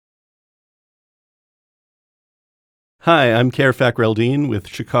Hi, I'm Care Fakreldine with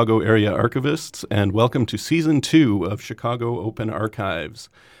Chicago Area Archivists, and welcome to Season 2 of Chicago Open Archives.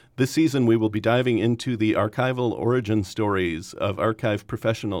 This season, we will be diving into the archival origin stories of archive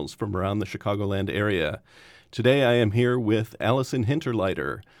professionals from around the Chicagoland area. Today, I am here with Allison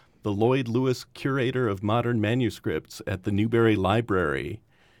Hinterleiter, the Lloyd Lewis Curator of Modern Manuscripts at the Newberry Library.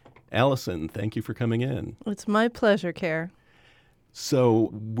 Allison, thank you for coming in. It's my pleasure, Care.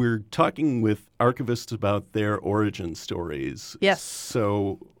 So we're talking with archivists about their origin stories. Yes.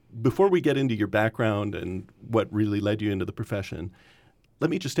 So before we get into your background and what really led you into the profession, let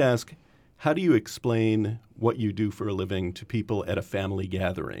me just ask, how do you explain what you do for a living to people at a family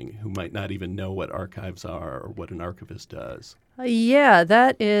gathering who might not even know what archives are or what an archivist does? Yeah,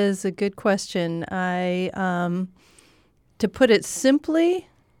 that is a good question. To put it simply,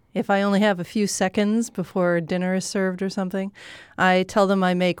 if I only have a few seconds before dinner is served or something, I tell them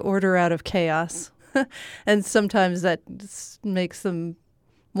I make order out of chaos. And sometimes that makes them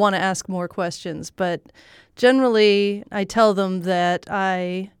want to ask more questions. But generally, I tell them that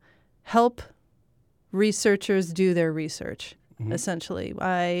I help researchers do their research, essentially.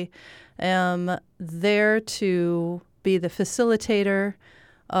 I am there to be the facilitator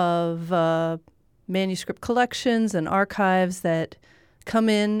of manuscript collections and archives that come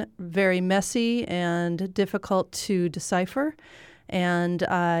in very messy and difficult to decipher, and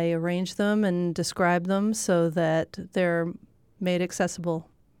I arrange them and describe them so that they're made accessible.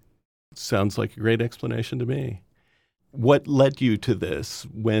 Sounds like a great explanation to me. What led you to this?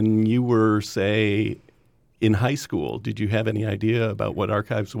 When you were, say, in high school, did you have any idea about what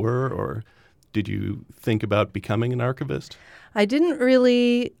archives were, or did you think about becoming an archivist? I didn't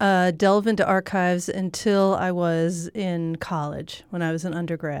really delve into archives until I was in college, when I was an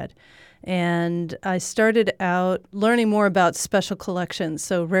undergrad. And I started out learning more about special collections,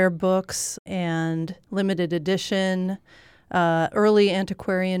 so rare books and limited edition, early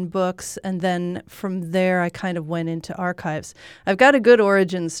antiquarian books, and then from there I kind of went into archives. I've got a good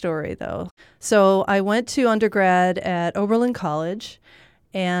origin story, though. So I went to undergrad at Oberlin College.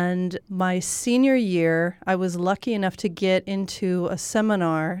 And my senior year, I was lucky enough to get into a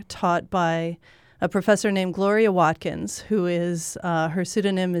seminar taught by a professor named Gloria Watkins, who is, her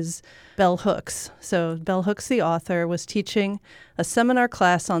pseudonym is Bell Hooks. So Bell Hooks, the author, was teaching a seminar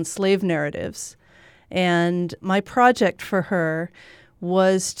class on slave narratives. And my project for her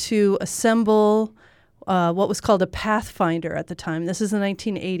was to assemble what was called a Pathfinder at the time. This is the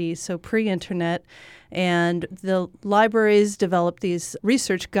 1980s, so pre-internet. And the libraries developed these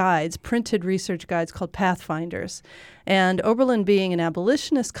research guides, printed research guides called Pathfinders. And Oberlin, being an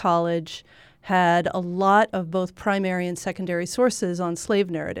abolitionist college, had a lot of both primary and secondary sources on slave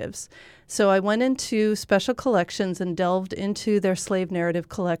narratives. So I went into special collections and delved into their slave narrative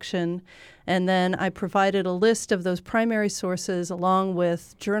collection. And then I provided a list of those primary sources along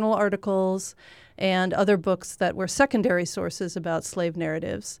with journal articles and other books that were secondary sources about slave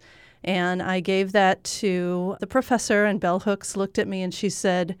narratives. And I gave that to the professor, and Bell Hooks looked at me and she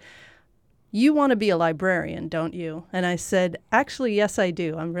said, "You want to be a librarian, don't you?" And I said, "Actually, yes, I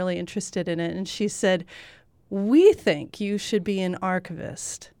do. I'm really interested in it." And she said, "We think you should be an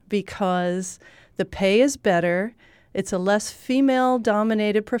archivist because the pay is better, it's a less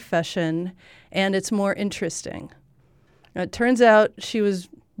female-dominated profession, and it's more interesting." Now, it turns out she was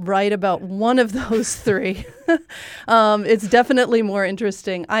right about one of those three. It's definitely more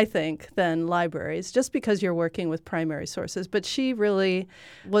interesting, I think, than libraries, just because you're working with primary sources. But she really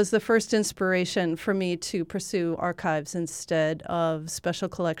was the first inspiration for me to pursue archives instead of special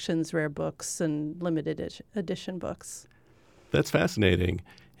collections, rare books, and limited edition books. That's fascinating.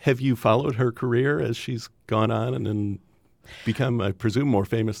 Have you followed her career as she's gone on and become, I presume, more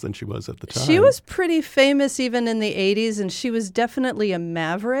famous than she was at the time? She was pretty famous even in the 80s, and she was definitely a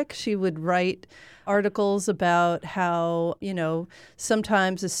maverick. She would write articles about how,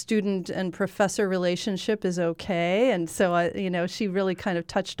 sometimes a student and professor relationship is okay. And so, she really kind of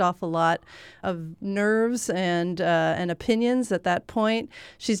touched off a lot of nerves and opinions at that point.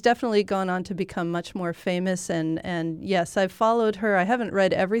 She's definitely gone on to become much more famous. And yes, I've followed her. I haven't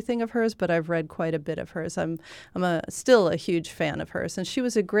read everything of hers, but I've read quite a bit of hers. I'm still a huge fan of hers. And she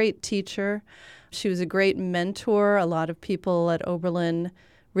was a great teacher. She was a great mentor. A lot of people at Oberlin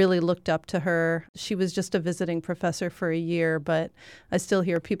really looked up to her. She was just a visiting professor for a year, but I still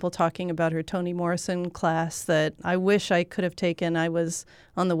hear people talking about her Toni Morrison class that I wish I could have taken. I was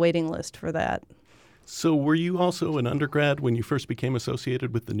on the waiting list for that. So were you also an undergrad when you first became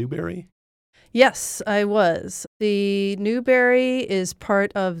associated with the Newberry? Yes, I was. The Newberry is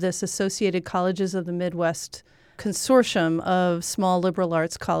part of this Associated Colleges of the Midwest consortium of small liberal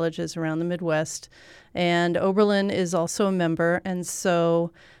arts colleges around the Midwest, and Oberlin is also a member. And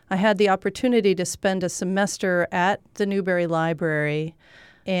so I had the opportunity to spend a semester at the Newberry Library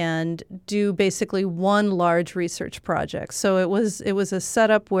and do basically one large research project. So it was a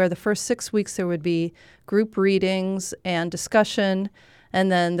setup where the first 6 weeks there would be group readings and discussion,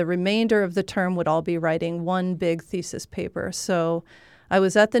 and then the remainder of the term would all be writing one big thesis paper. So I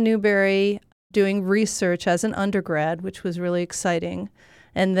was at the Newberry doing research as an undergrad, which was really exciting.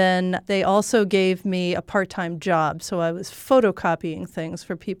 And then they also gave me a part-time job, so I was photocopying things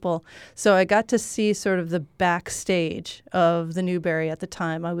for people. So I got to see sort of the backstage of the Newberry at the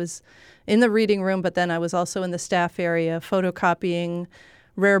time. I was in the reading room, but then I was also in the staff area photocopying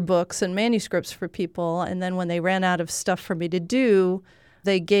rare books and manuscripts for people. And then when they ran out of stuff for me to do,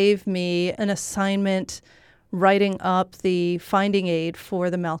 they gave me an assignment writing up the finding aid for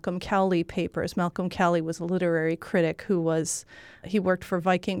the Malcolm Cowley papers. Malcolm Cowley was a literary critic he worked for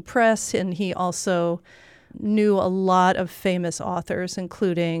Viking Press, and he also knew a lot of famous authors,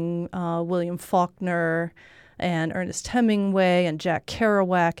 including William Faulkner and Ernest Hemingway and Jack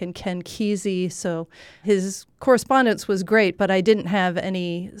Kerouac and Ken Kesey. So his correspondence was great, but I didn't have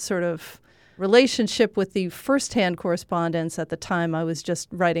any sort of relationship with the firsthand correspondence at the time. I was just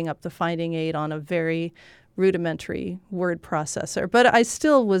writing up the finding aid on a very rudimentary word processor. But I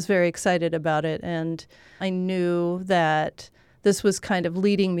still was very excited about it, and I knew that this was kind of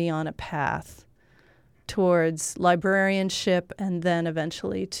leading me on a path towards librarianship and then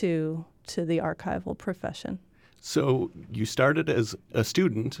eventually to the archival profession. So you started as a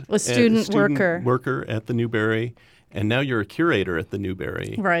student worker at the Newberry, and now you're a curator at the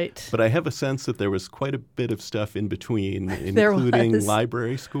Newberry. Right. But I have a sense that there was quite a bit of stuff in between, including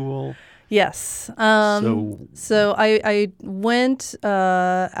library school. Yes. So I went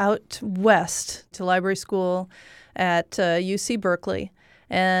out west to library school at UC Berkeley,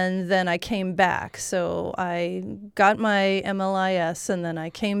 and then I came back. So I got my MLIS, and then I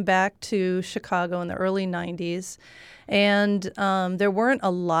came back to Chicago in the early 90s. And there weren't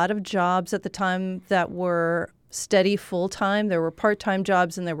a lot of jobs at the time that were steady full-time. There were part-time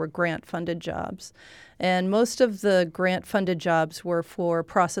jobs, and there were grant-funded jobs. And most of the grant-funded jobs were for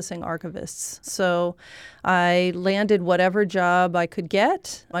processing archivists. So I landed whatever job I could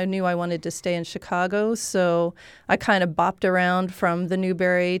get. I knew I wanted to stay in Chicago, so I kind of bopped around from the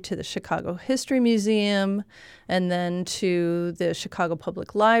Newberry to the Chicago History Museum, and then to the Chicago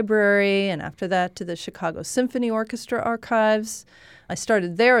Public Library, and after that to the Chicago Symphony Orchestra archives. I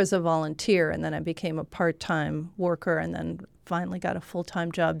started there as a volunteer, and then I became a part-time worker, and then finally got a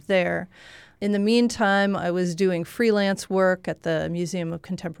full-time job there. In the meantime, I was doing freelance work at the Museum of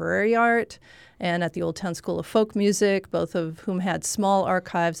Contemporary Art and at the Old Town School of Folk Music, both of whom had small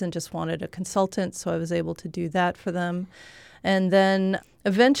archives and just wanted a consultant, so I was able to do that for them. And then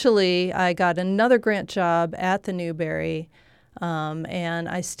eventually I got another grant job at the Newberry, and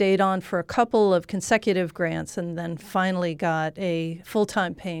I stayed on for a couple of consecutive grants and then finally got a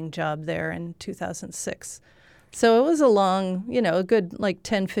full-time paying job there in 2006. So it was a good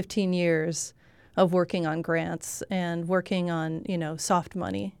 10, 15 years of working on grants and working on, soft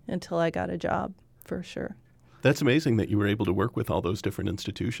money until I got a job, for sure. That's amazing that you were able to work with all those different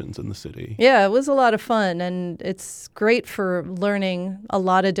institutions in the city. Yeah, it was a lot of fun, and it's great for learning a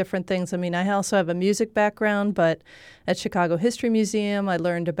lot of different things. I mean, I also have a music background, but at Chicago History Museum, I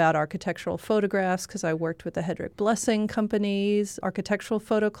learned about architectural photographs because I worked with the Hedrick Blessing Company's architectural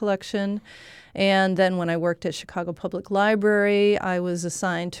photo collection. And then when I worked at Chicago Public Library, I was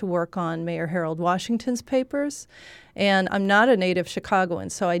assigned to work on Mayor Harold Washington's papers. And I'm not a native Chicagoan,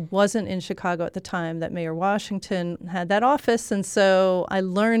 so I wasn't in Chicago at the time that Mayor Washington had that office, and so I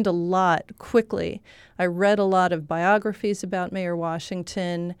learned a lot quickly. I read a lot of biographies about Mayor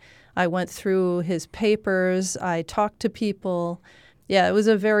Washington. I went through his papers. I talked to people. Yeah, it was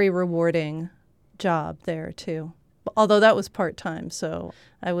a very rewarding job there, too. Although that was part-time, so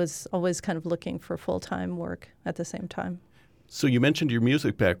I was always kind of looking for full-time work at the same time. So you mentioned your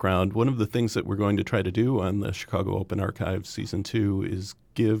music background. One of the things that we're going to try to do on the Chicago Open Archives Season 2 is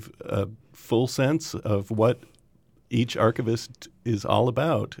give a full sense of what each archivist is all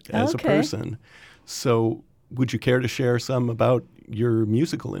about as a person. So would you care to share some about your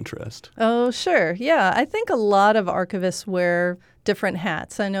musical interest? Oh, sure. Yeah, I think a lot of archivists wear different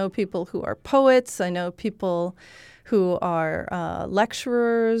hats. I know people who are poets. I know people who are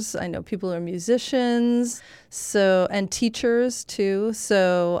lecturers. I know people who are musicians, and teachers too.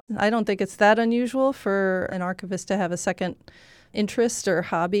 So I don't think it's that unusual for an archivist to have a second interest or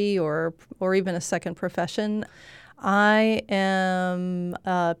hobby or even a second profession. I am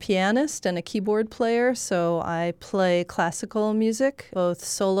a pianist and a keyboard player, so I play classical music, both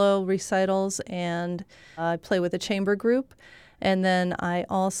solo recitals and I play with a chamber group. And then I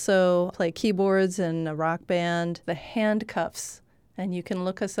also play keyboards in a rock band, The Handcuffs, and you can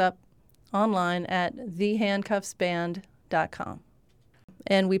look us up online at thehandcuffsband.com.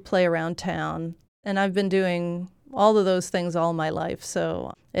 And we play around town. And I've been doing all of those things all my life,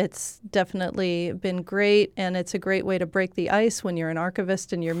 so it's definitely been great, and it's a great way to break the ice when you're an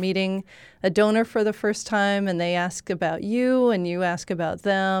archivist and you're meeting a donor for the first time and they ask about you and you ask about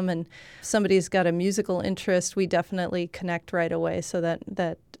them, and if somebody's got a musical interest, we definitely connect right away, so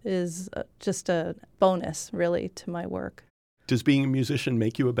that is just a bonus, really, to my work. Does being a musician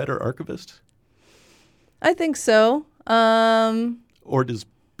make you a better archivist? I think so. Or does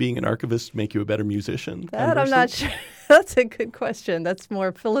being an archivist make you a better musician? That I'm not sure. That's a good question. That's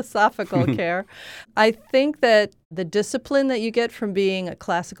more philosophical care. I think that the discipline that you get from being a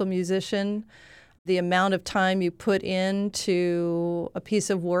classical musician, the amount of time you put into a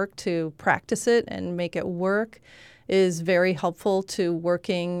piece of work to practice it and make it work is very helpful to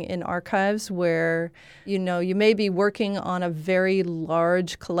working in archives where, you may be working on a very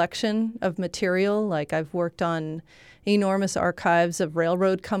large collection of material. Like I've worked on enormous archives of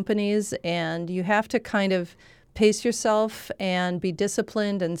railroad companies, and you have to kind of pace yourself and be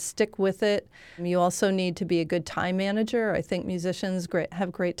disciplined and stick with it. You also need to be a good time manager. I think musicians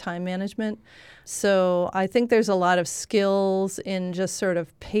have great time management. So I think there's a lot of skills in just sort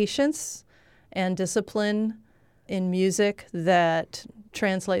of patience and discipline in music that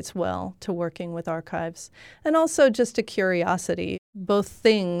translates well to working with archives. And also just a curiosity. Both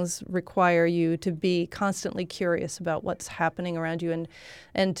things require you to be constantly curious about what's happening around you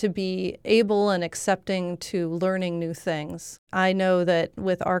and to be able and accepting to learning new things. I know that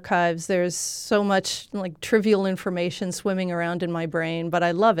with archives, there's so much like trivial information swimming around in my brain, but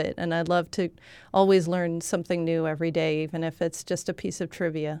I love it, and I love to always learn something new every day, even if it's just a piece of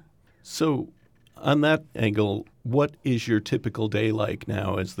trivia. So on that angle, what is your typical day like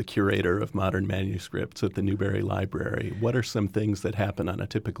now as the curator of modern manuscripts at the Newberry Library? What are some things that happen on a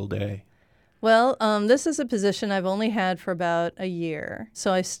typical day? Well, this is a position I've only had for about a year,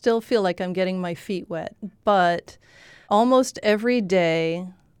 so I still feel like I'm getting my feet wet. But almost every day,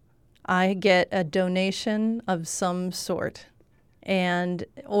 I get a donation of some sort,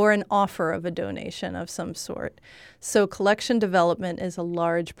 or an offer of a donation of some sort. So collection development is a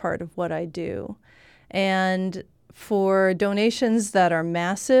large part of what I do. And for donations that are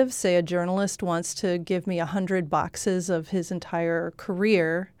massive, say a journalist wants to give me 100 boxes of his entire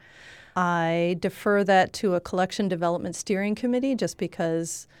career, I defer that to a collection development steering committee just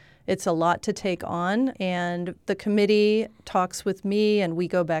because it's a lot to take on. And the committee talks with me and we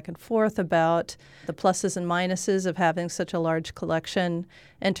go back and forth about the pluses and minuses of having such a large collection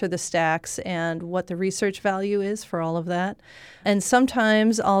enter the stacks and what the research value is for all of that. And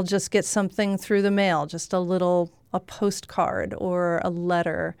sometimes I'll just get something through the mail, just a postcard or a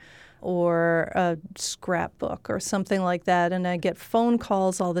letter or a scrapbook or something like that. And I get phone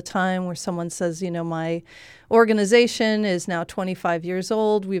calls all the time where someone says, my organization is now 25 years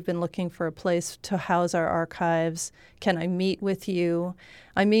old. We've been looking for a place to house our archives. Can I meet with you?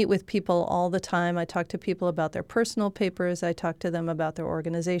 I meet with people all the time. I talk to people about their personal papers. I talk to them about their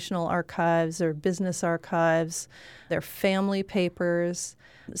organizational archives, their business archives, their family papers.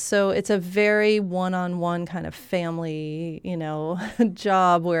 So it's a very one-on-one kind of family,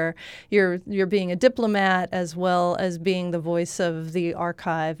 job where you're being a diplomat as well as being the voice of the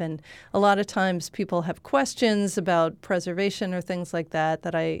archive. And a lot of times people have questions about preservation or things like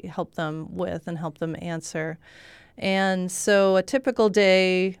that I help them with and help them answer. And so a typical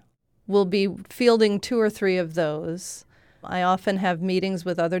day will be fielding 2 or 3 of those. I often have meetings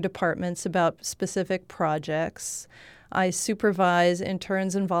with other departments about specific projects. I supervise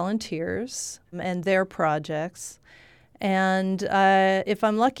interns and volunteers and their projects. And if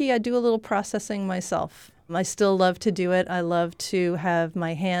I'm lucky, I do a little processing myself. I still love to do it. I love to have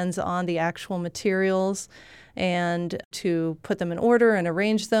my hands on the actual materials and to put them in order and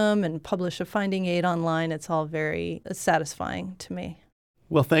arrange them and publish a finding aid online. It's all very satisfying to me.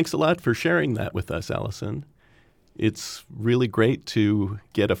 Well, thanks a lot for sharing that with us, Allison. It's really great to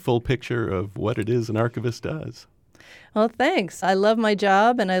get a full picture of what it is an archivist does. Well, thanks. I love my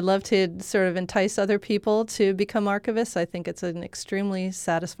job, and I love to sort of entice other people to become archivists. I think it's an extremely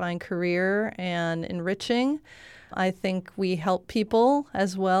satisfying career and enriching. I think we help people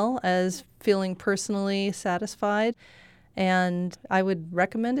as well as feeling personally satisfied, and I would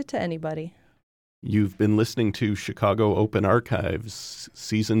recommend it to anybody. You've been listening to Chicago Open Archives,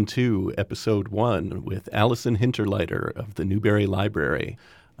 Season 2, Episode 1, with Allison Hinterleiter of the Newberry Library.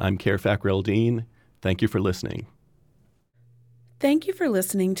 I'm Kerfak Reldeen. Thank you for listening. Thank you for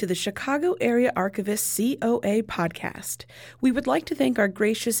listening to the Chicago Area Archivist COA podcast. We would like to thank our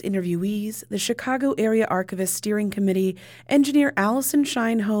gracious interviewees, the Chicago Area Archivist Steering Committee, engineer Allison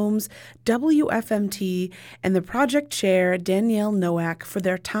Shine-Holmes, WFMT, and the project chair, Danielle Nowak, for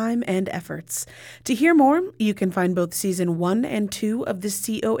their time and efforts. To hear more, you can find both Season 1 and 2 of the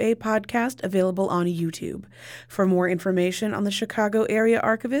COA podcast available on YouTube. For more information on the Chicago Area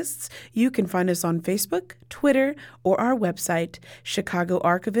Archivists, you can find us on Facebook, Twitter, or our website,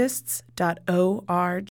 chicagoarchivists.org.